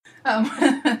Um,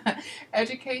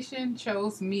 Education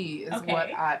chose me, is what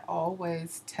Okay. I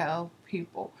always tell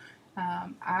people.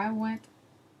 I went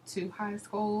to high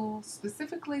school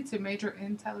specifically to major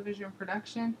in television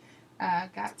production.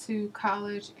 Got to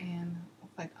college and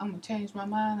was like, I'm gonna change my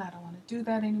mind. I don't want to do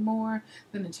that anymore.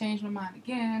 Then to change my mind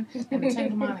again, and to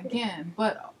change my mind again.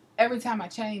 But every time I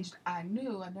changed, I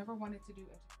knew I never wanted to do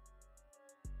education.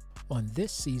 On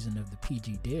this season of the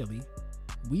PG Daily,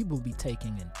 we will be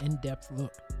taking an in-depth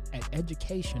look at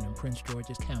education in Prince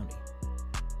George's County.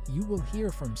 You will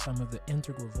hear from some of the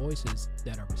integral voices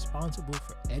that are responsible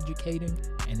for educating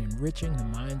and enriching the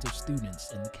minds of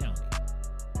students in the county.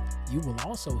 You will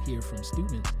also hear from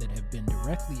students that have been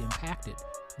directly impacted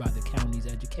by the county's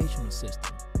educational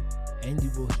system, and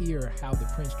you will hear how the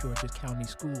Prince George's County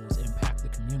schools impact the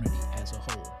community as a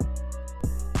whole.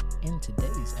 In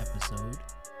today's episode,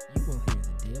 you will hear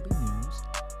the daily news,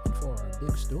 and for our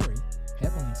big story,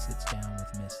 Heavenly sits down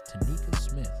with Miss Tanika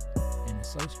Smith, an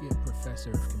associate professor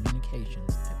of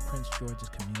communications at Prince George's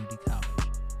Community College.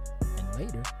 And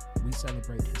later, we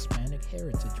celebrate Hispanic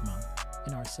Heritage Month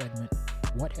in our segment,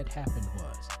 What Had Happened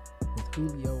Was, with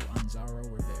Julio Anzaro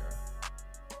Rivera.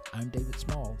 I'm David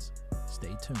Smalls.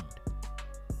 Stay tuned.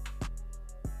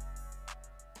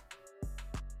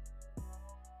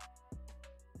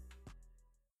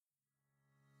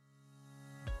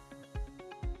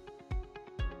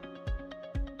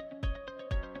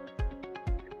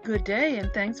 Good day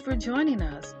and thanks for joining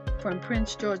us. From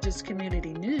Prince George's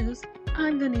Community News,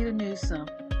 I'm Vanita Newsome.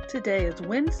 Today is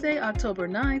Wednesday, October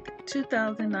 9th,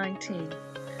 2019.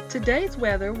 Today's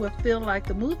weather will feel like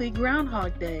the movie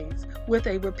Groundhog Days, with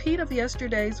a repeat of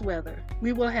yesterday's weather.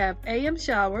 We will have AM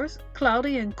showers,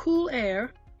 cloudy and cool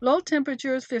air, low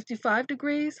temperatures 55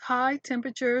 degrees, high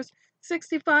temperatures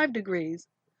 65 degrees,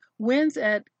 winds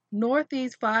at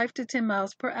northeast 5 to 10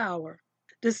 miles per hour.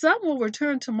 The sun will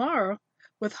return tomorrow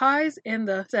with highs in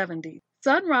the 70s.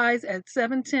 Sunrise at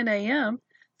 7:10 a.m.,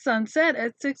 sunset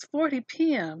at 6:40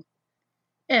 p.m.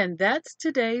 And that's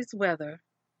today's weather.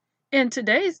 In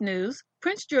today's news,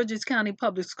 Prince George's County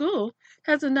Public School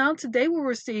has announced they will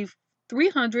receive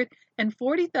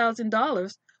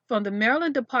 $340,000 from the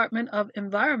Maryland Department of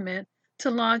Environment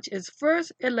to launch its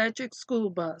first electric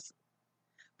school bus.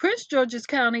 Prince George's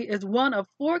County is one of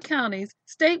 4 counties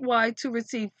statewide to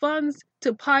receive funds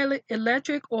to pilot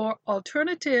electric or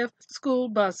alternative school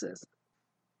buses.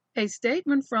 A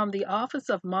statement from the Office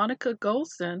of Monica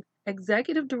Golson,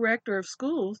 Executive Director of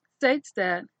Schools, states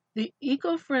that the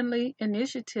eco-friendly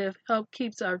initiative helps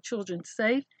keep our children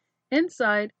safe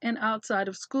inside and outside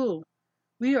of school.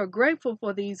 We are grateful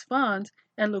for these funds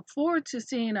and look forward to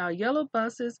seeing our yellow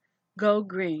buses go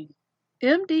green.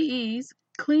 MDE's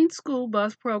Clean School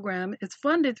Bus program is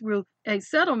funded through a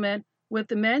settlement with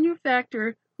the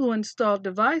manufacturer who installed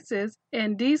devices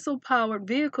in diesel-powered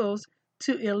vehicles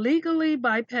to illegally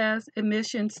bypass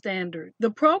emission standards.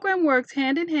 The program works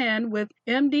hand in hand with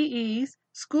MDE's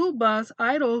School Bus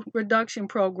Idle Reduction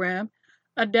Program,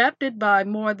 adapted by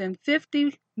more than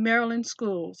 50 Maryland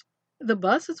schools. The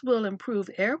buses will improve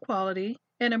air quality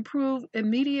and improve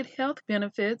immediate health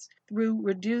benefits through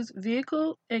reduced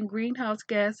vehicle and greenhouse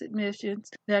gas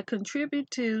emissions that contribute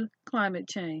to climate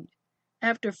change.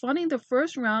 After funding the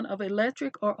first round of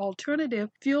electric or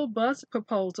alternative fuel bus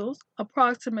proposals,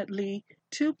 approximately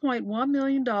 $2.1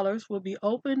 million will be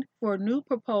opened for new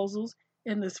proposals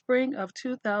in the spring of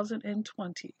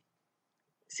 2020.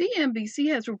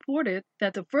 CNBC has reported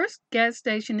that the first gas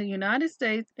station in the United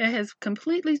States that has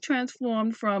completely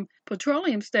transformed from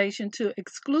petroleum station to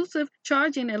exclusive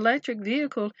charging electric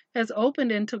vehicle has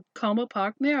opened in Tacoma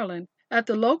Park, Maryland, at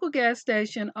the local gas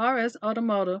station RS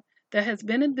Automotive that has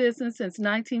been in business since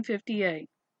 1958.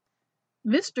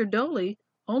 Mr. Doley,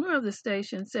 owner of the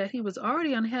station, said he was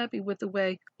already unhappy with the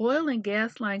way oil and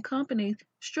gas line companies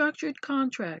structured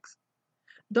contracts.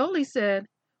 Doley said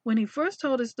when he first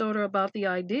told his daughter about the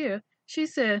idea, she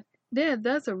said, "Dad,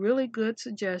 that's a really good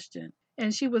suggestion."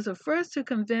 And she was the first to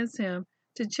convince him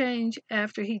to change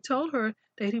after he told her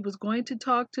that he was going to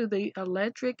talk to the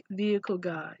electric vehicle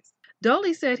guys.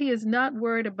 Doley said he is not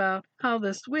worried about how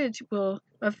the switch will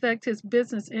affect his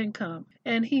business income,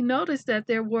 and he noticed that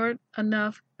there weren't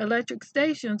enough electric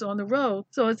stations on the road,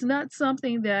 so it's not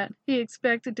something that he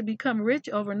expected to become rich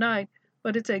overnight,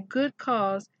 but it's a good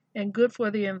cause and good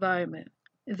for the environment.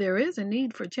 There is a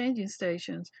need for changing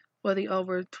stations for the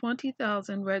over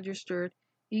 20,000 registered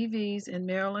EVs in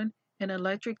Maryland and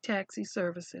electric taxi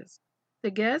services. The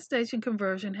gas station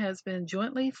conversion has been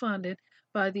jointly funded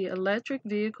by the Electric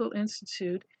Vehicle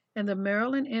Institute and the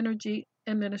Maryland Energy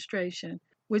Administration,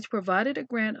 which provided a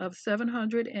grant of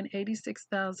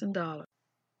 $786,000.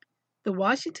 The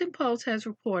Washington Post has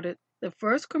reported the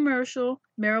first commercial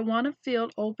marijuana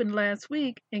field opened last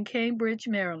week in Cambridge,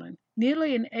 Maryland.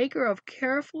 Nearly an acre of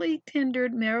carefully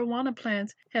tendered marijuana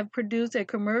plants have produced a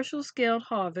commercial scaled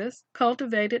harvest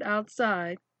cultivated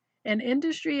outside, and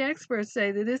industry experts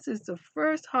say that this is the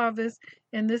first harvest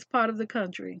in this part of the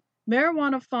country.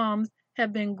 Marijuana farms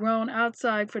have been grown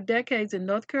outside for decades in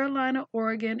North Carolina,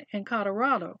 Oregon, and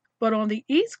Colorado, but on the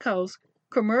East Coast,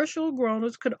 commercial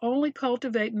growers could only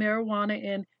cultivate marijuana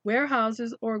in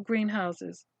warehouses or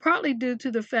greenhouses, partly due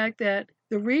to the fact that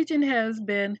the region has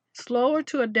been slower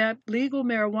to adapt legal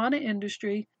marijuana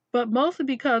industry, but mostly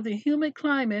because the humid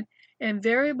climate and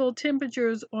variable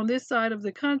temperatures on this side of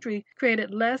the country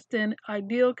created less than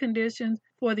ideal conditions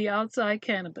for the outside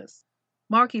cannabis.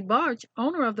 Marky Barch,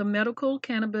 owner of the medical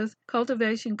cannabis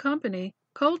cultivation company,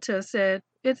 Colta, said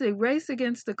it's a race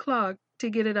against the clock to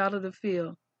get it out of the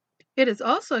field. It is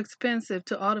also expensive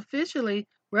to artificially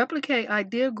replicate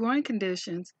ideal growing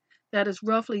conditions that is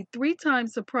roughly 3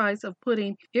 times the price of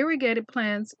putting irrigated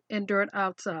plants in dirt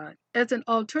outside. As an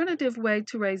alternative way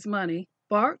to raise money,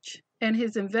 Barch and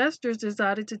his investors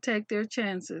decided to take their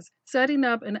chances, setting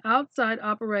up an outside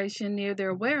operation near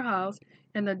their warehouse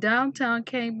in the downtown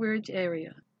Cambridge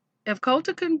area. If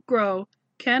Colta can grow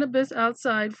cannabis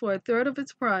outside for a third of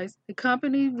its price, the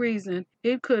company reasoned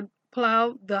it could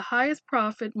plow the highest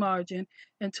profit margin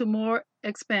into more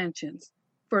expansions.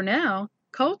 For now,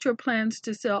 Culture plans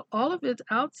to sell all of its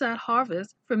outside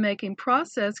harvest for making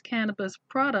processed cannabis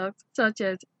products such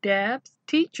as dabs,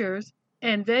 tinctures,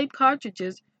 and vape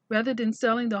cartridges rather than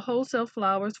selling the wholesale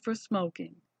flowers for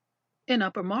smoking. In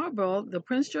Upper Marlboro, the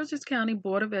Prince George's County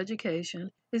Board of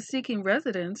Education is seeking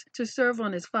residents to serve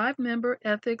on its 5-member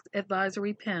ethics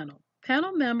advisory panel.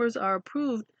 Panel members are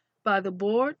approved by the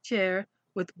board chair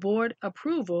with board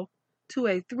approval to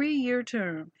a 3-year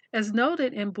term. As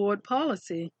noted in board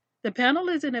policy, the panel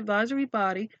is an advisory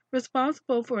body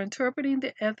responsible for interpreting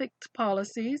the ethics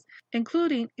policies,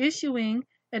 including issuing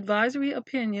advisory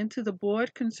opinion to the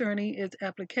board concerning its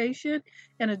application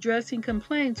and addressing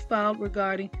complaints filed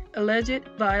regarding alleged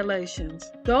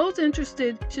violations. Those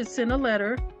interested should send a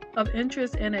letter of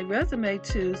interest and a resume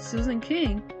to Susan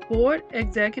King, Board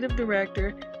Executive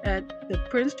Director at the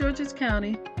Prince George's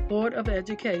County Board of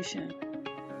Education.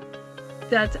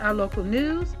 That's our local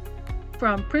news.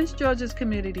 From Prince George's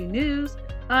Community News,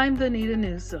 I'm Vanita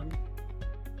Newsom.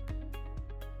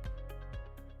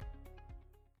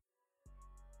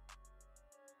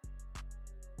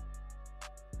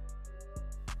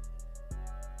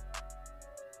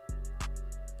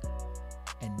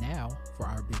 And now, for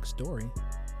our big story,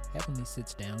 Heavenly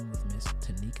sits down with Miss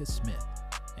Tanika Smith,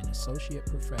 an Associate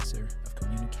Professor of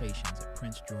Communications at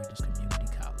Prince George's Community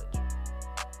College.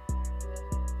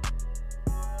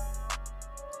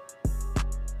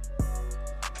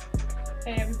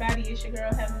 Hey everybody, it's your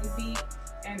girl Heavenly B,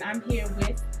 and I'm here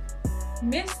with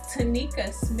Miss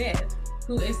Tanika Smith,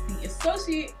 who is the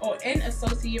Associate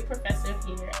Professor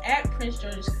here at Prince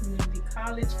George's Community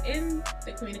College in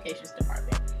the Communications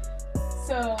Department.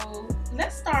 So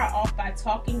let's start off by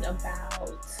talking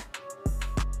about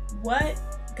what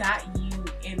got you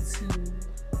into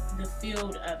the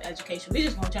field of education. We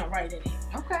just gonna jump right in it.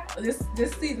 Okay.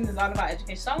 This season is all about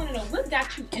education. So I want to know what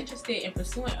got you interested in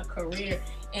pursuing a career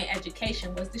in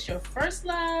education. Was this your first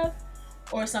love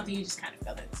or something you just kind of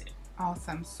fell into?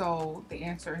 Awesome. So the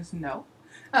answer is no.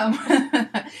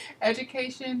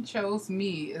 Education chose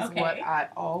me is what I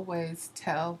always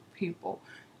tell people.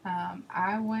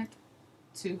 I went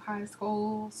to high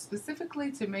school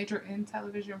specifically to major in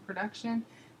television production.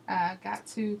 Got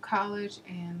to college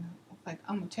and like,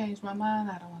 I'm going to change my mind.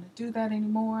 I don't want to do that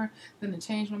anymore. Then to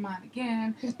change my mind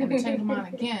again, and to change my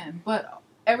mind again. But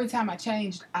every time I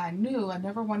changed, I knew I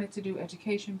never wanted to do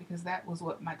education because that was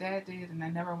what my dad did, and I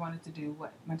never wanted to do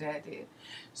what my dad did.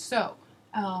 So,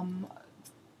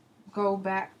 go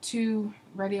back to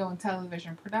radio and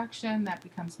television production. That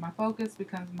becomes my focus,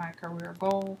 becomes my career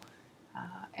goal.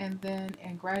 And then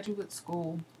in graduate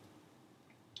school,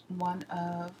 one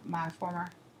of my former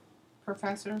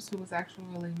professors, who was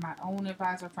actually my own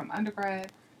advisor from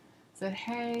undergrad, said,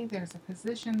 hey, there's a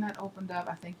position that opened up.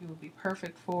 I think you would be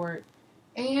perfect for it.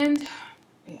 And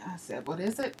I said, what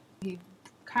is it? He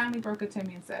kindly broke it to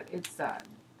me and said, it's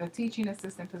the teaching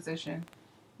assistant position.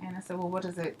 And I said, well, what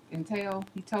does it entail?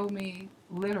 He told me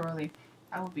literally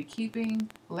I would be keeping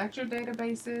lecture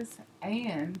databases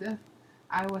and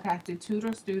I would have to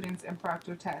tutor students and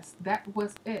proctor tests. That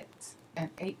was it. And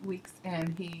 8 weeks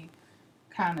in, he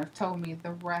kind of told me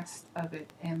the rest of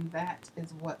it, and that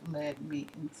is what led me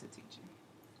into teaching.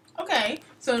 Okay,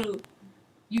 so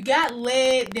You got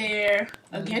led there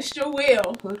against your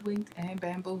will. Hoodwinked and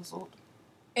bamboozled.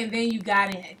 And then you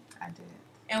got in. I did.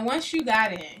 And once you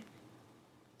got in,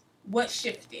 what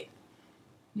shifted?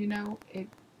 You know,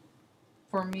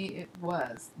 for me, it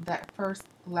was that first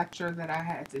lecture that I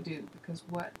had to do, because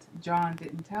what John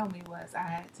didn't tell me was I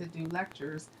had to do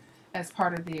lectures as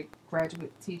part of the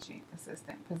graduate teaching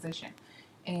assistant position.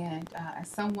 And as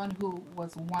someone who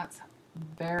was once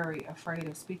very afraid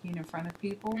of speaking in front of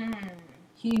people,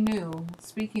 he knew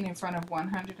speaking in front of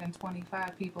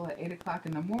 125 people at 8 o'clock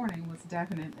in the morning was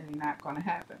definitely not going to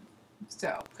happen.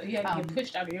 So you had to get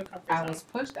pushed out of your comfort zone. I was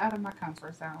pushed out of my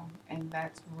comfort zone, and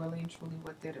that's really and truly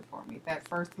what did it for me. That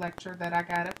first lecture that I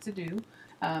got up to do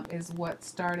is what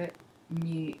started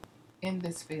me in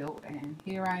this field, and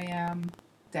here I am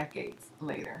decades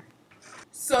later.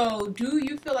 So do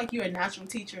you feel like you're a natural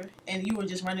teacher and you were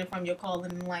just running from your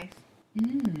calling in life?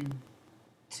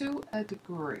 To a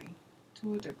degree.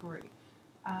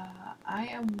 I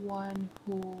am one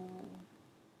who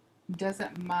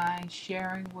doesn't mind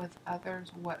sharing with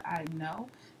others what I know,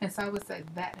 and so I would say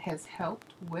that has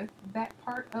helped with that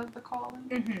part of the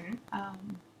calling.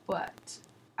 But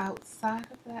outside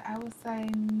of that, I would say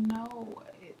no.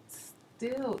 It's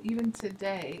still, even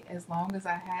today, as long as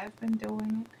I have been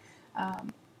doing it,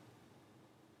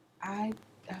 I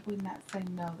would not say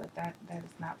no, that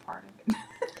is not part of it.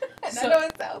 And I know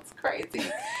it sounds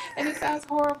crazy, and it sounds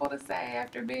horrible to say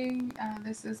after being,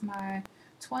 this is my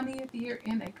 20th year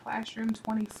in a classroom,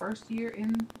 21st year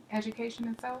in education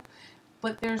itself,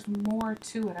 but there's more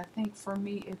to it. I think for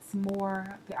me, it's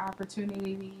more the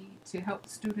opportunity to help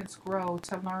students grow,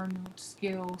 to learn new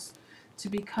skills, to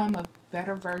become a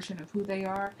better version of who they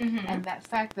are, and that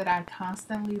fact that I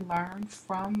constantly learn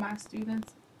from my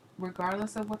students,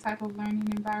 regardless of what type of learning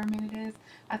environment it is,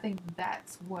 I think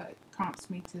that's what prompts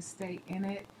me to stay in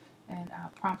it, and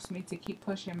prompts me to keep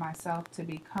pushing myself to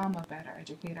become a better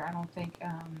educator. I don't think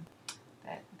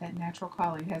that natural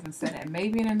calling hasn't said it.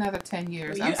 Maybe in another 10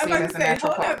 years, I'll see it as a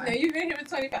natural calling. Now, you've been here for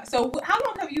 25. So how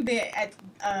long have you been at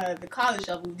the college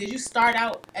level? Did you start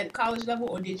out at college level,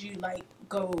 or did you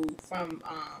go from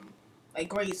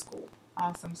grade school?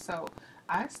 Awesome. So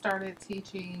I started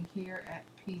teaching here at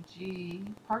PG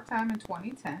part-time in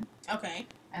 2010. Okay.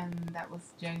 And that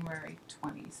was January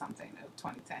 20-something of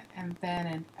 2010. And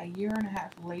then a year and a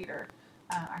half later,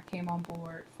 I came on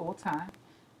board full-time.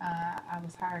 I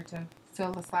was hired to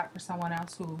fill the slot for someone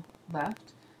else who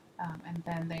left. And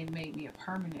then they made me a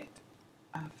permanent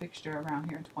fixture around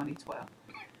here in 2012.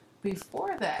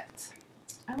 Before that,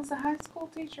 I was a high school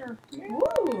teacher. Yeah. Ooh,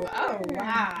 oh,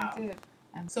 wow. I did.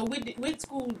 So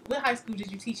what high school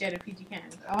did you teach at PG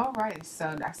County? All right,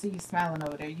 so I see you smiling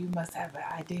over there. You must have an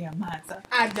idea of mine. So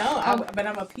I don't, but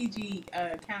I'm a PG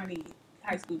County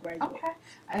high school graduate. Okay,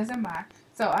 as am I.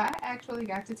 So I actually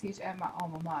got to teach at my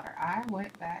alma mater. I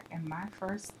went back, and my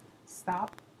first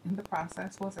stop in the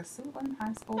process was at Suitland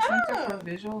High School Center for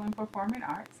Visual and Performing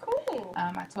Arts. Cool.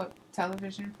 I taught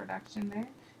television production there.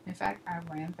 In fact, I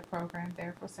ran the program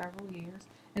there for several years.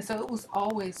 And so it was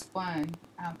always fun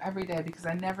every day, because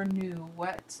I never knew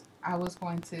what I was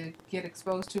going to get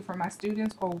exposed to from my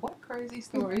students, or what crazy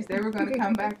stories they were going to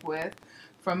come back with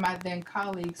from my then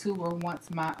colleagues who were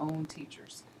once my own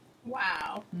teachers.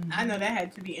 Wow. I know that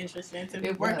had to be interesting to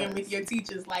be working with your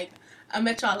teachers. I'm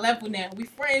at y'all level now. We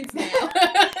friends now.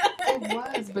 It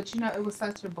was, but it was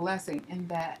such a blessing in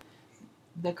that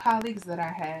the colleagues that I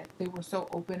had, they were so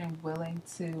open and willing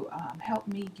to help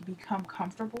me become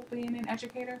comfortable being an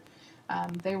educator.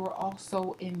 They were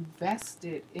also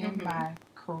invested in my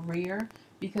career,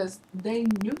 because they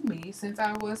knew me since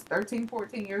I was 13,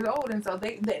 14 years old. And so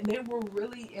they were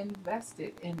really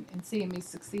invested in seeing me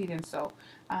succeed. And so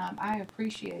I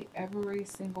appreciate every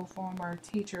single former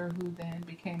teacher who then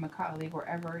became a colleague, or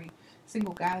every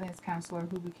single guidance counselor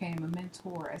who became a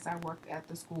mentor as I worked at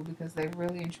the school, because they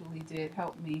really and truly did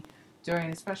help me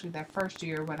during especially that first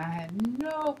year when I had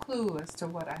no clue as to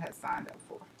what I had signed up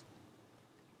for.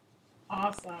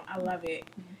 Awesome. I love it.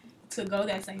 To go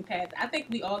that same path. I think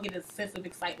we all get a sense of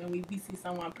excitement when we see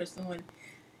someone pursuing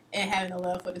and having a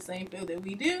love for the same field that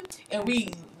we do, and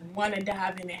we want to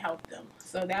dive in and help them.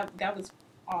 So that was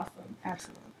awesome.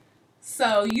 Absolutely.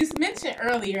 So you mentioned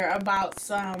earlier about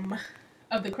some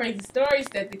of the crazy stories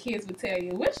that the kids would tell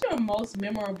you. What's your most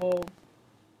memorable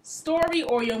story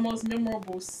or your most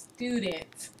memorable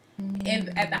student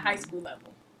at the high school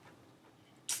level?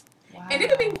 Wow. And it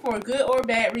could be for a good or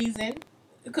bad reason.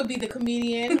 It could be the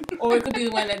comedian, or it could be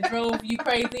the one that drove you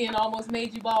crazy and almost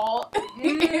made you bald.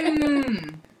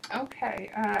 Okay,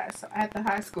 so at the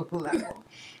high school level.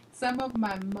 Some of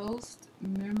my most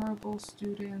memorable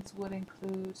students would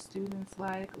include students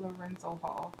like Lorenzo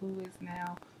Hall, who is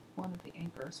now one of the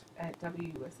anchors at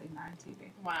WUSA 9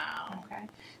 TV. Wow. Okay.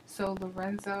 So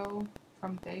Lorenzo,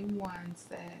 from day one,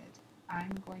 said, I'm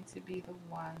going to be the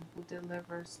one who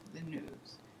delivers the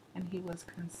news. And he was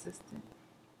consistent.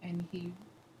 And he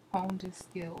honed his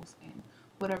skills. And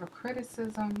whatever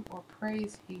criticism or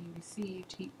praise he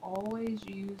received, he always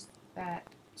used that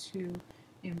to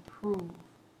improve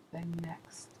the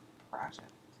next project.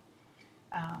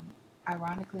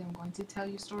 Ironically, I'm going to tell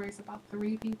you stories about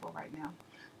 3 people right now,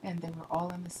 and they were all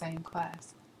in the same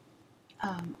class.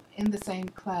 In the same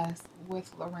class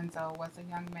with Lorenzo was a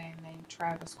young man named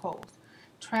Travis Coles.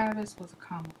 Travis was a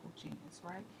comical genius,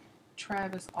 right?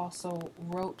 Travis also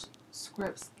wrote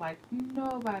scripts like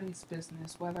nobody's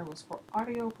business, whether it was for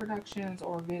audio productions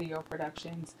or video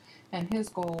productions, and his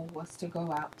goal was to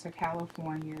go out to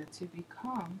California to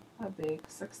become a big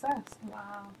success.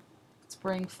 Wow.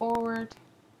 Spring forward,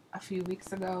 a few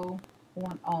weeks ago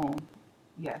on OWN,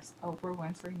 yes, Oprah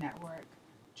Winfrey Network,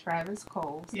 Travis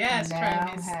Coles Yes, now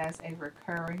Travis. has a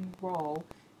recurring role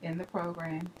in the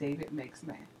program, David Makes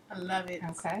Man. I love it.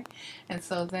 Okay, and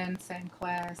so then same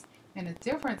class in a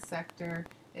different sector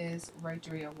is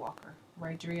Raydrea Walker.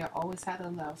 Raydrea always had a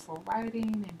love for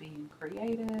writing and being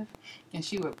creative, and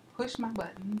she would push my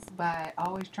buttons by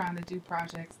always trying to do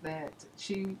projects that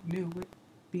she knew would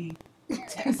be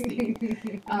testing.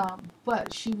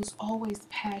 But she was always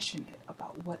passionate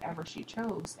about whatever she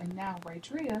chose, and now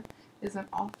Raydrea is an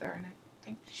author, and I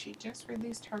think she just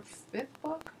released her 5th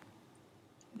book.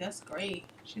 That's great.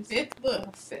 She's 5th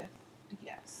book. 5th,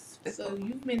 yes. 5th So book.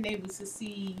 you've been able to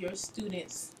see your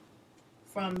students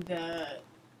from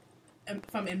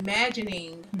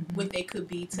imagining Mhm. what they could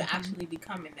be to Mhm. actually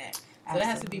becoming that. So that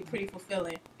has to be Absolutely. pretty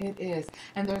fulfilling. It is.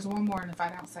 And there's one more, and if I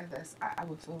don't say this, I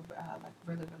would feel like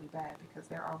really, really bad, because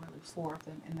there are really 4 of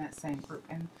them in that same group.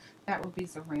 And that would be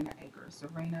Serena Akers.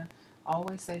 Serena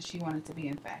always said she wanted to be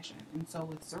in fashion. And so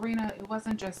with Serena, it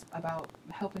wasn't just about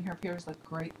helping her peers look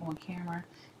great on camera.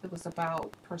 It was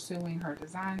about pursuing her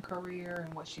design career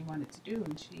and what she wanted to do.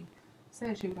 And she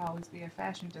said she would always be a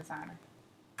fashion designer.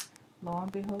 Lo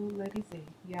and behold, Lady Z.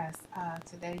 Yes,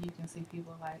 today you can see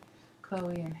people like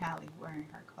Chloe and Halle wearing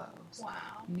her clothes.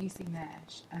 Wow. Niecy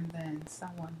Nash, and then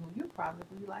someone who you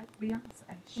probably like, Beyonce.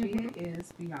 She Mhm.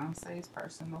 is Beyonce's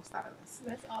personal stylist.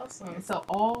 That's awesome. And so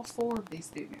all 4 of these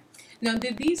students, Now,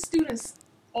 did these students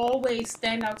always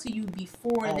stand out to you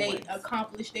before Always. they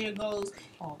accomplished their goals?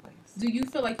 always. Do you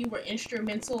feel like you were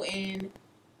instrumental in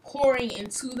pouring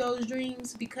into those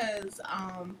dreams? Because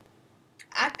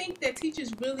I think that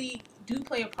teachers really do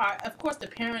play a part. Of course, the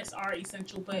parents are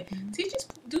essential, but Mhm. teachers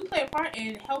do play a part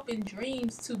in helping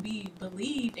dreams to be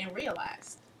believed and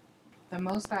realized. The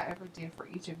most I ever did for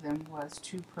each of them was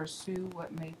to pursue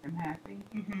what made them happy,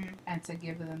 Mm-hmm. and to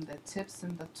give them the tips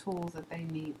and the tools that they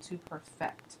need to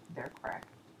perfect their craft.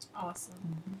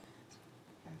 Awesome.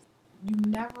 You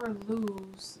never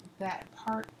lose that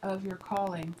part of your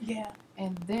calling, Yeah.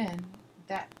 and then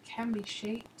that can be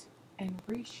shaped and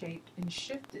reshaped and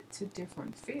shifted to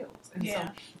different fields. And Yeah.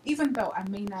 so even though I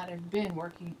may not have been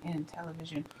working in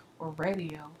television or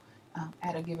radio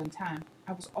at a given time,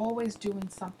 I was always doing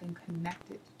something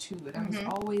connected to it. I was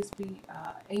Mhm. always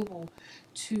able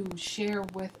to share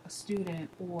with a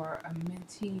student or a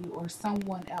mentee or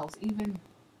someone else, even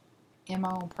in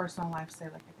my own personal life, say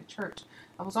like at the church.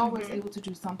 I was always Mhm. able to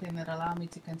do something that allowed me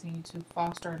to continue to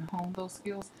foster and hone those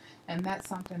skills. And that's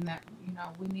something that,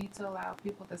 we need to allow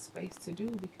people the space to do,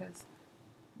 because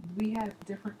we have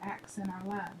different acts in our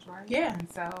lives, right? Yeah.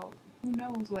 And so who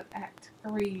knows what act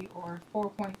 3 or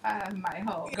 4.5 might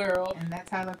hold. Girl. And that's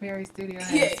Tyler Perry Studio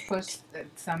has Yeah. pushed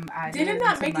some ideas. Did it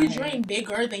not into make my you head. dream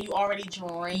bigger than you already You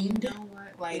dreamed? know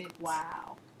what? Like,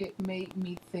 wow. It made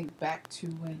me think back to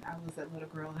when I was that little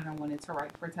girl and I wanted to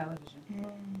write for television.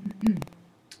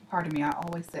 Pardon me, I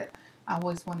always said I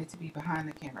always wanted to be behind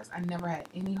the cameras. I never had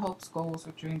any hopes, goals,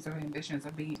 or dreams or ambitions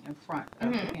of being in front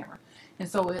of Mhm. the camera. And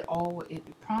so it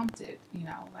prompted,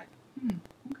 like,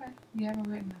 okay, you haven't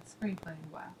written a screenplay in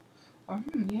a while. Or,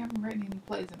 you haven't written any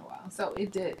plays in a while. So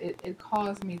it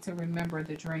caused me to remember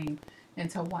the dream and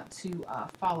to want to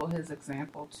follow his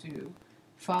example, to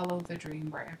follow the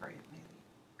dream wherever it may be.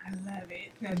 I love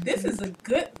it. Now, this is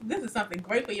something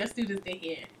great for your students to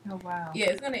hear. Oh, wow. Yeah,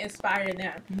 it's going to inspire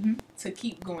them Mm-hmm. to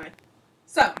keep going.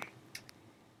 So,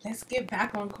 let's get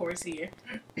back on course here.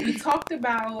 We talked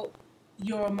about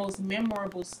your most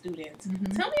memorable students.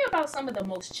 Mhm. Tell me about some of the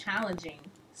most challenging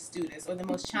students or the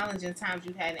most challenging times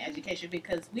you've had in education,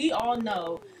 because we all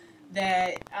know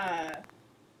that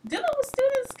dealing with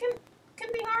students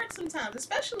can be hard sometimes,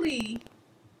 especially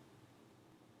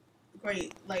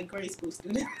grade school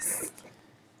students?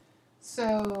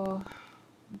 So,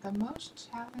 the most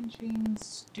challenging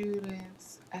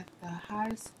students at the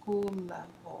high school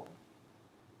level.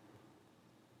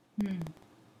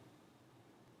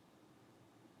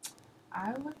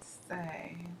 I would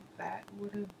say that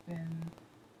would have been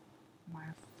my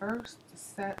first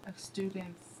set of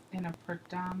students in a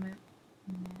predominant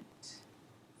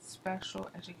special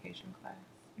education class.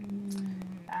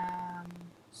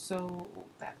 So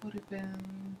that would have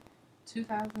been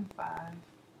 2005,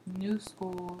 new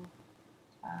school.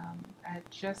 I had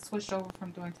just switched over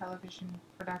from doing television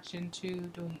production to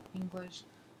doing English.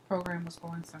 Program was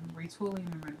going some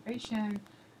retooling and renovation.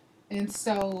 And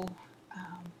so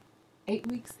 8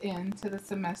 weeks into the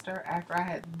semester, after I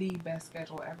had the best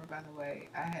schedule ever, by the way,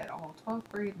 I had all 12th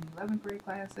grade and 11th grade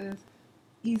classes.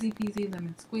 Easy peasy,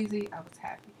 lemon squeezy. I was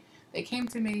happy. They came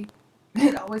to me.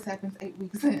 It always happens 8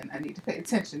 weeks in. I need to pay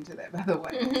attention to that, by the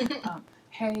way.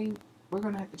 Hey, we're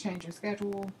going to have to change your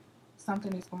schedule.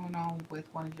 Something is going on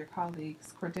with one of your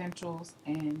colleagues' credentials,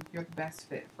 and you're the best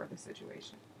fit for the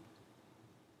situation.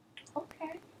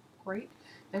 Okay, great.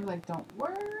 They were like, don't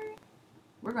worry.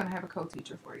 We're going to have a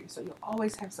co-teacher for you, so you'll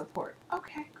always have support.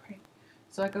 Okay, great.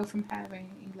 So I go from having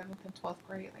 11th and 12th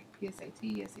grade, like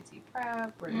PSAT, SAT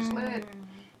prep, British Lit,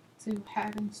 to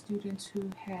having students who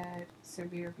had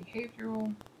severe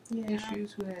behavioral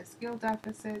issues, who had skill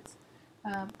deficits.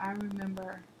 I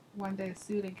remember one day a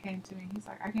student came to me. He's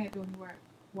like, I can't do any work.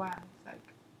 Why? It's like,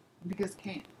 because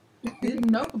can't. Didn't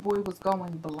know the boy was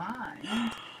going blind,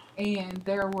 and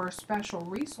there were special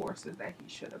resources that he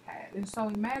should have had. And so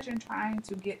imagine trying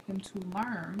to get him to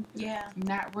learn,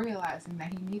 not realizing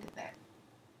that he needed that.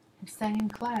 Same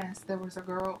class, there was a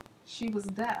girl, she was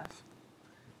deaf.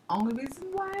 Only reason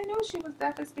why I knew she was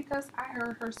deaf is because I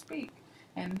heard her speak,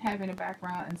 and having a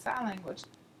background in sign language,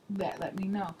 that let me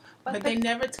know. But they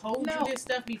never told you this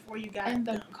stuff before you got And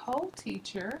the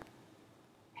co-teacher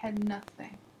had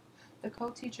nothing. The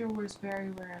co-teacher was very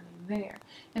rarely there.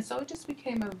 And so it just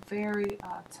became a very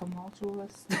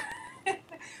tumultuous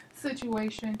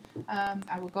situation.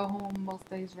 I would go home most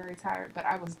days very tired, but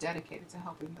I was dedicated to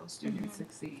helping those students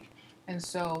succeed. And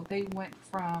so they went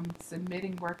from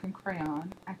submitting work in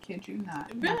crayon, I kid you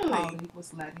not, Really? my colleague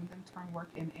was letting them turn work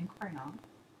in crayon.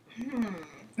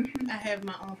 I have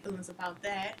my own feelings about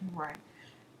that. Right.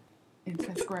 In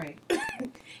 10th grade.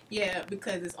 Yeah,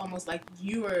 because it's almost like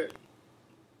you are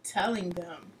telling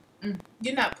them.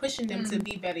 You're not pushing them to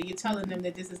be better. You're telling them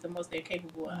that this is the most they're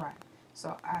capable of. Right.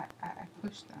 So I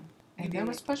pushed them. And there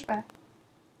was pushback.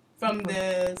 From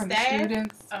the from staff? The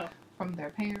students. Oh. From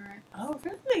their parents. Oh,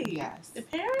 really? Yes. The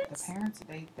parents? The parents,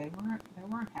 they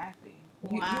weren't happy. Wow.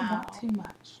 You want too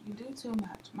much. You do too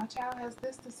much. My child has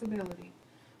this disability.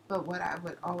 But what I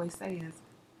would always say is,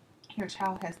 your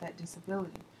child has that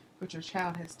disability, but your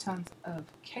child has tons of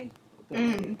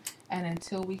capability. And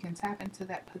until we can tap into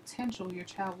that potential, your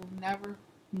child will never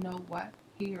know what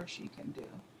he or she can do.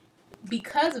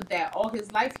 Because of that, all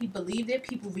his life he believed it.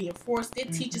 People reinforced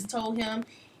it. Teachers told him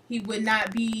he would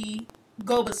not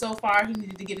go but so far. He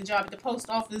needed to get a job at the post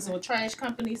office or a trash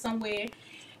company somewhere.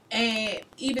 And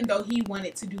even though he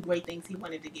wanted to do great things, he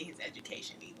wanted to get his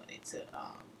education. He wanted to,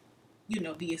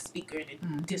 be a speaker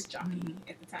and a disc jockey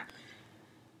at the time.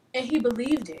 And he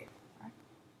believed it.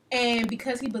 And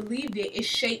because he believed it, it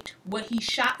shaped what he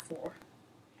shot for.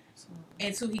 Absolutely.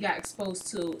 And so he got exposed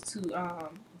to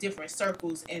different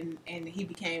circles, and he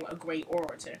became a great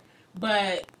orator.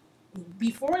 But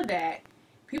before that,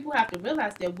 people have to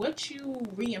realize that what you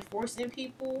reinforce in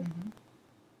people,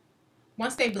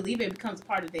 once they believe it, becomes a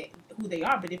part of who they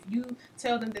are. But if you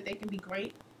tell them that they can be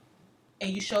great, and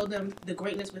you show them the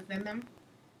greatness within them,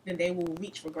 then they will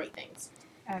reach for great things.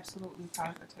 Absolutely,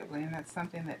 positively. And that's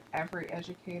something that every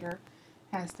educator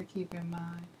has to keep in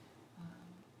mind.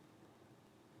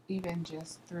 Even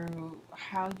just through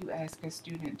how you ask a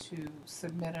student to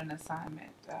submit an assignment,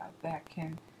 that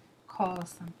can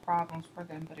cause some problems for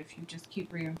them. But if you just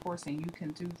keep reinforcing, you can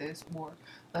do this, or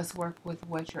let's work with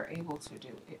what you're able to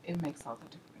do, it makes all the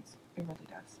difference. It really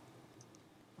does.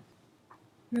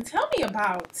 Now tell me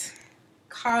about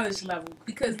college level,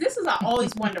 because this is I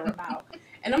always wonder about.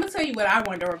 And I'm going to tell you what I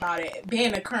wonder about it,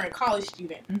 being a current college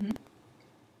student.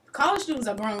 College students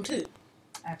are grown too.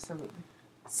 Absolutely.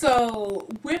 So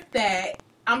with that,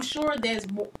 I'm sure there's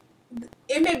more.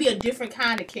 It may be a different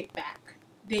kind of kickback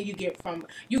than you get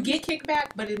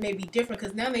kickback, but it may be different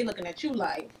because now they're looking at you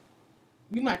like,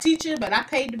 you my teacher, but I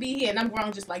paid to be here and I'm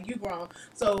grown just like you grown.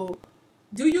 So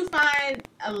do you find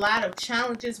a lot of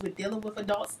challenges with dealing with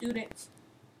adult students?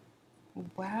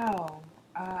 Wow.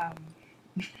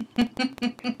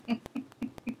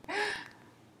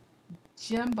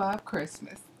 Jim Bob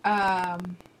Christmas. I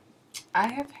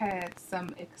have had some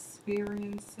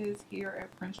experiences here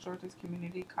at Prince George's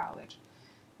Community College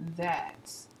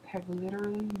that have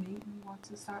literally made me want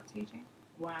to stop teaching.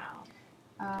 Wow.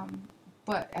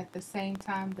 But at the same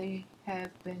time, they have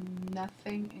been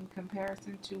nothing in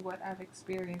comparison to what I've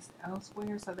experienced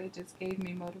elsewhere, so they just gave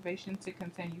me motivation to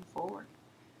continue forward.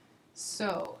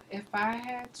 So, if I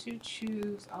had to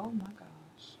choose, oh my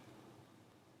gosh,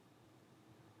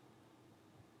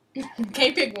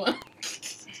 Can't pick one.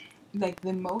 like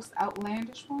the most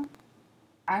outlandish one,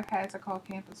 I've had to call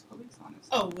campus police on this.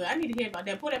 Oh, well, I need to hear about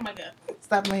that. Pull that mic up.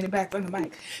 Stop leaning back on the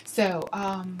mic. So,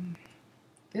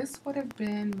 this would have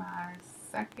been my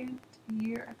second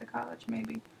year at the college,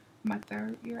 maybe my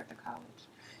third year at the college.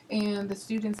 And the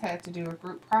students had to do a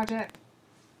group project.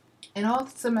 And all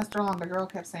semester long, the girl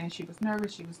kept saying she was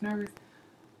nervous.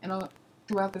 And all,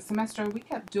 throughout the semester, we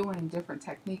kept doing different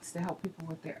techniques to help people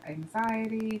with their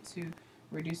anxiety, to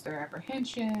reduce their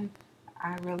apprehension.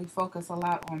 I really focus a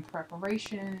lot on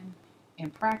preparation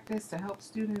and practice to help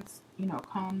students,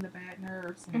 calm the bad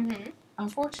nerves. And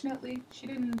unfortunately, she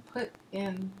didn't put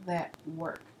in that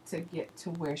work to get to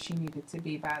where she needed to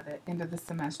be by the end of the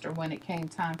semester when it came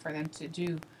time for them to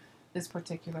do this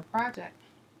particular project.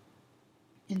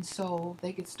 And so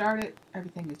they get started,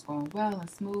 everything is going well and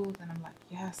smooth, and I'm like,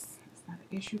 yes, it's not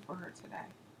an issue for her today.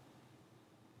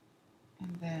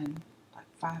 And then, like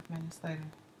 5 minutes later,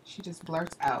 she just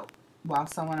blurts out while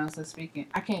someone else is speaking,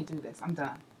 I can't do this, I'm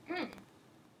done.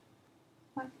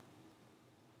 Like,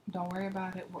 don't worry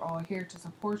about it, we're all here to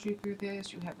support you through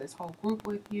this, you have this whole group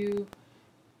with you,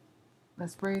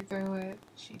 let's breathe through it.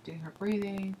 She did her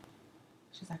breathing,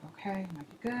 she's like, okay, I'm like,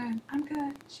 you good? I'm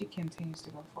good. She continues to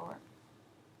go forward.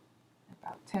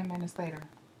 About 10 minutes later,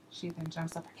 she then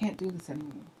jumps up, I can't do this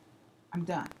anymore, I'm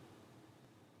done.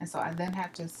 And so I then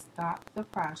have to stop the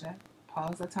project,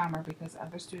 pause the timer because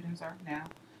other students are now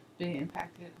being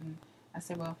impacted. And I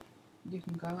said, well, you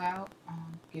can go out,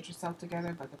 get yourself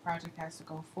together, but the project has to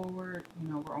go forward.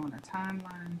 We're on a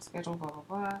timeline, schedule, blah, blah,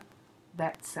 blah.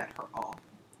 That set her off.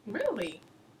 Really?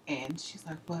 And she's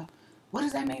like, well, what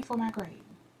does that mean for my grade?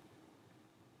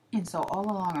 And so all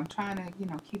along, I'm trying to,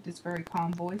 keep this very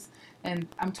calm voice. And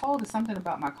I'm told it's something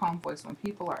about my calm voice. When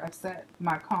people are upset,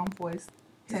 my calm voice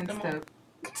tends to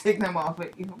take them off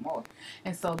it even more.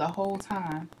 And so the whole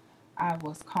time, I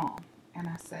was calm. And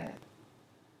I said,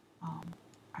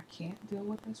 I can't deal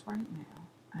with this right now.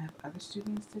 I have other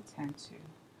students to tend to.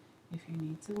 If you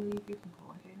need to leave, you can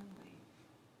go ahead and leave.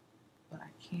 But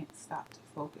I can't stop to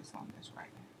focus on this right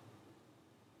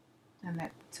now. And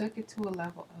that took it to a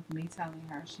level of me telling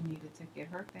her she needed to get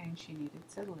her things, she needed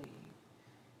to leave.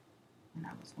 And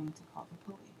I was going to call the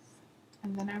police.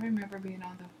 And then I remember being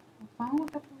on the phone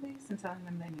with the police and telling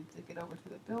them they needed to get over to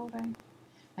the building.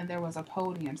 And there was a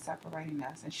podium separating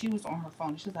us. And she was on her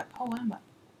phone. She was like, oh, I'm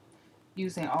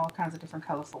using all kinds of different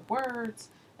colorful words.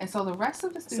 And so the rest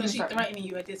of the students are threatening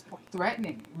you at this point.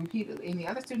 Threatening repeatedly. And the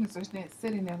other students are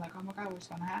sitting there like, oh my God, what's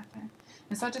going to happen?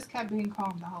 And so I just kept being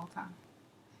calm the whole time.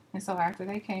 And so after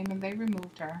they came and they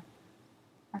removed her,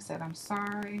 I said, I'm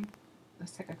sorry.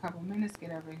 Let's take a couple minutes, get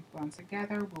everyone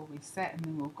together. We'll reset and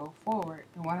then we'll go forward.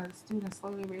 And one of the students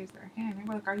slowly raised their hand. They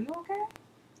were like, are you okay?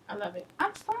 I love it.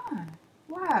 I'm fine.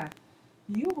 Why?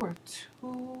 You were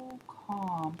too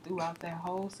calm throughout that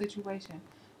whole situation.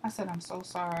 I said, I'm so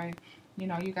sorry. You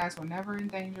guys were never in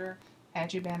danger.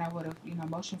 Had you been, I would have,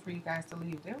 motioned for you guys to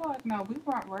leave. They were like, no, we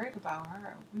weren't worried about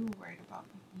her. We were worried about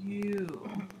you.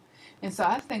 Mm-hmm. And so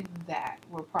I think that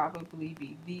will probably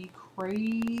be the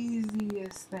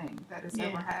craziest thing that has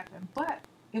ever happened. But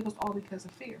it was all because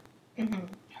of fear. Mm-hmm.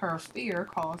 Her fear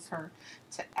caused her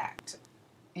to act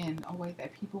in a way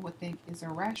that people would think is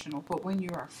irrational. But when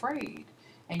you're afraid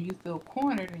and you feel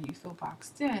cornered and you feel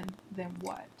boxed in, then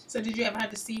what? So did you ever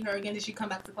have to see her again? Did she come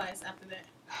back to class after that?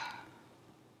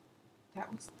 That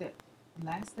was the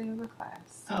last day of the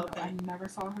class. So okay. I never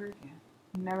saw her again.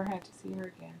 Never had to see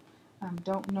her again.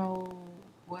 Don't know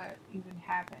what even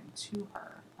happened to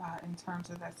her in terms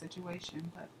of that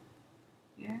situation. But,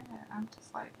 yeah, I'm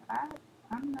just like,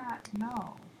 I'm not,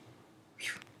 no.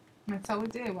 And so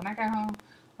it did. When I got home,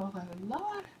 I was like,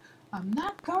 Lord, I'm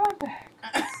not going back.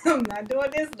 I'm not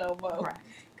doing this no more. Right.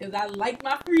 Because I like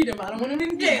my freedom. I don't want to be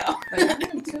in jail.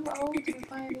 Like, I'm too old to be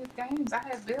playing these games. I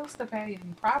have bills to pay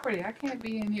and property. I can't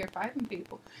be in here fighting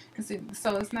people.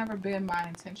 So it's never been my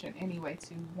intention anyway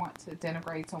to want to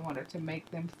denigrate someone or to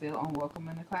make them feel unwelcome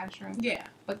in the classroom. Yeah.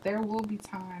 But there will be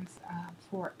times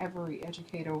for every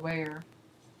educator where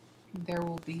there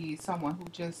will be someone who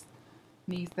just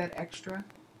needs that extra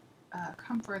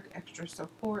comfort, extra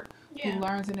support, Yeah. who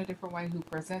learns in a different way, who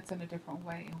presents in a different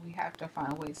way, and we have to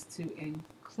find ways to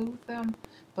include them,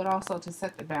 but also to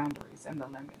set the boundaries and the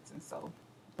limits. And so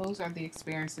those are the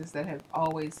experiences that have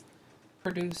always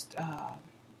produced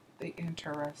the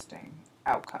interesting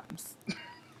outcomes.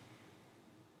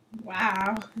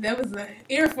 Wow, that was an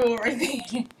earful right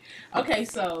there. Okay,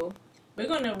 so we're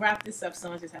going to wrap this up,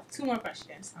 so I just have 2 more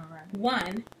questions. All right.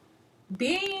 One,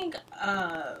 being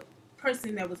a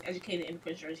person that was educated in the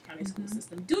Prince George's County school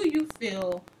system, do you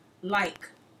feel like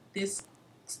this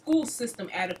school system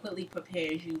adequately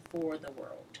prepares you for the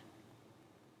world?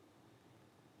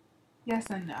 Yes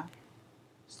and no.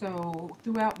 So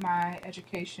throughout my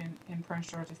education in Prince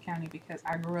George's County, because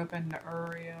I grew up in the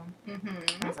area,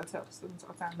 as I tell the students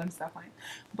all the time, let me stop playing.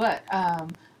 But I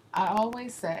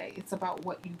always say it's about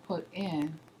what you put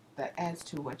in that adds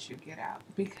to what you get out.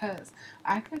 Because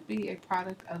I could be a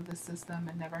product of the system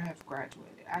and never have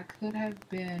graduated. I could have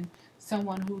been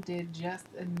someone who did just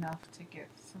enough to get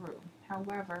through.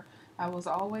 However, I was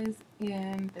always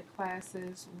in the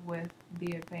classes with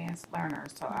the advanced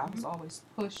learners, so I was always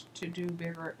pushed to do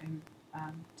bigger and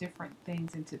different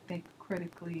things and to think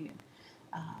critically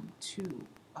and to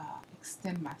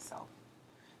extend myself.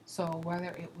 So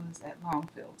whether it was at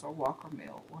Longfields or Walker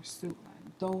Mill or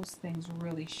Suitland, those things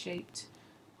really shaped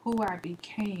who I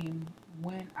became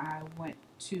when I went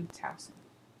to Towson.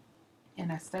 And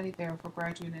I studied there for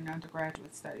graduate and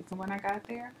undergraduate studies. And when I got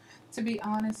there, to be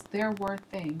honest, there were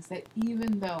things that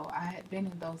even though I had been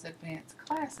in those advanced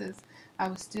classes, I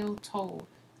was still told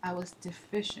I was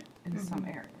deficient in some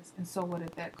areas. And so what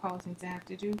did that cause me to have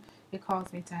to do? It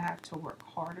caused me to have to work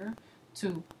harder,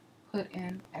 to put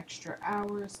in extra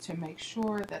hours, to make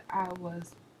sure that I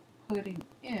was putting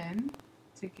in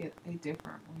to get a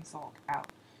different result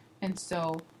out. And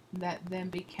so that then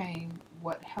became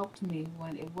what helped me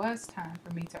when it was time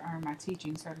for me to earn my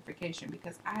teaching certification,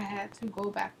 because I had to go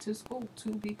back to school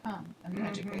to become an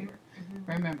educator.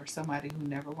 Remember, somebody who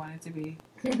never wanted to be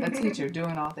a teacher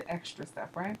doing all the extra stuff,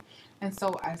 right? And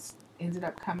so I ended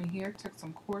up coming here, took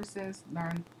some courses,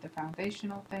 learned the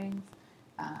foundational things,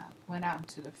 went out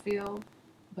into the field.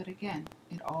 But again,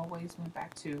 it always went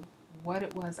back to what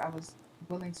it was I was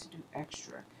willing to do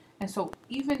extra. And so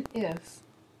even if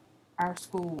our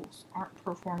schools aren't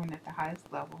performing at the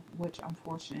highest level, which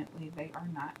unfortunately they are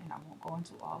not, and I won't go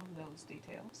into all of those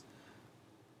details,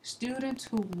 students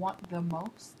who want the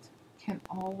most can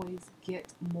always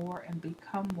get more and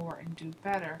become more and do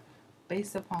better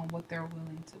based upon what they're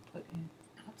willing to put in.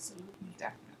 Absolutely.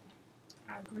 Definitely.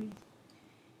 I agree.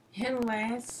 And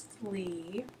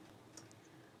lastly,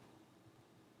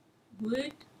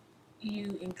 would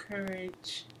you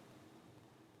encourage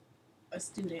a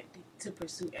student to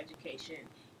pursue education,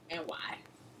 and why?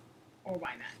 Or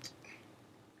why not?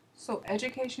 So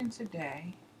education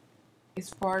today is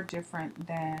far different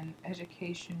than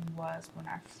education was when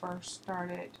I first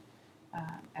started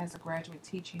as a graduate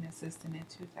teaching assistant in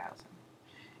 2000.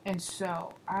 And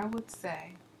so I would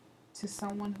say to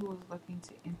someone who is looking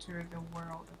to enter the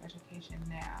world of education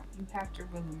now, you have to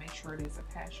really make sure it is a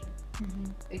passion.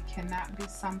 It cannot be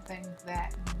something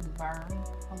that you learn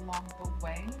along the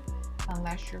way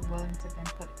unless you're willing to then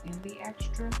put in the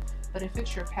extra. But if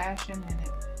it's your passion and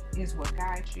it is what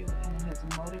guides you and it has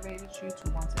motivated you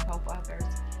to want to help others,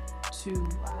 to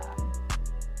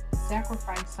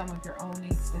sacrifice some of your own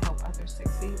needs to help others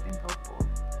succeed, then go for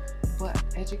it. But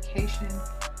education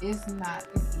is not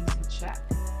an easy check.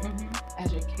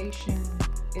 Education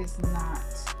is not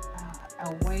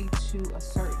a way to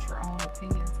assert your own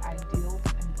opinions, ideals,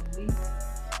 and beliefs.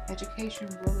 Education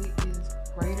really is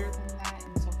greater than that.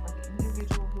 And so for the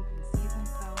individual who can see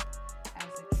themselves as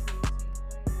a true team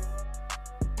player.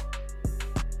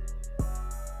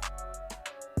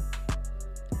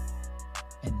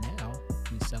 And now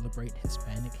we celebrate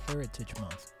Hispanic Heritage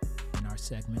Month. In our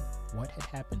segment, What Had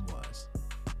Happened Was,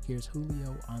 here's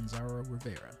Julio Anzaro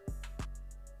Rivera.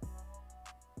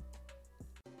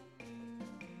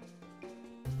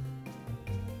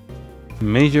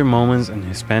 Major moments in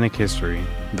Hispanic history.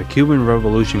 The Cuban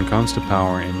Revolution comes to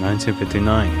power in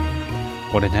 1959.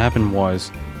 What had happened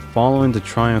was, following the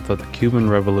triumph of the Cuban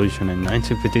Revolution in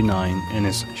 1959 and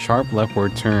its sharp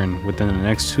leftward turn within the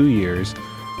next 2 years,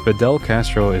 Fidel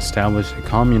Castro established a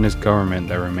communist government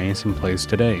that remains in place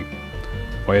today.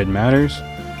 Why it matters?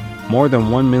 More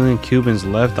than 1 million Cubans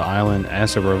left the island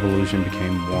as the revolution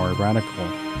became more radical,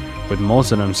 with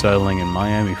most of them settling in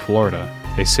Miami, Florida,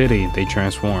 a city they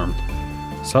transformed.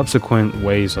 Subsequent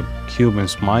waves of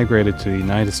Cubans migrated to the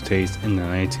United States in the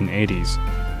 1980s,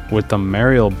 with the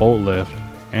Mariel boat lift,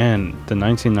 and the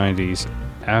 1990s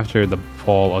after the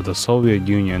fall of the Soviet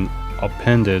Union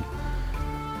upended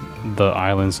the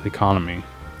island's economy.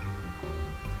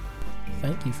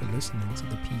 Thank you for listening to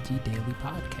the PG Daily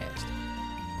Podcast.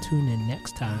 Tune in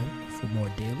next time for more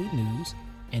daily news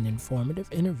and informative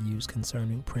interviews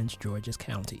concerning Prince George's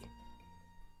County.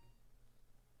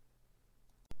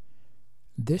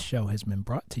 This show has been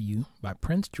brought to you by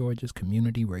Prince George's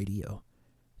Community Radio,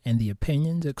 and the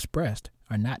opinions expressed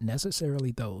are not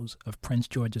necessarily those of Prince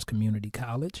George's Community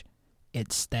College,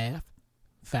 its staff,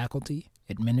 faculty,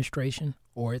 administration,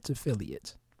 or its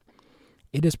affiliates.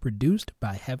 It is produced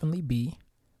by Heavenly B.,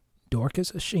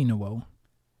 Dorcas Ashinawo,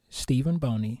 Stephen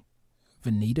Boney,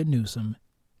 Vanita Newsom,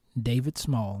 David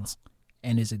Smalls,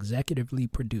 and is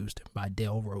executively produced by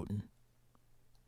Dale Roden.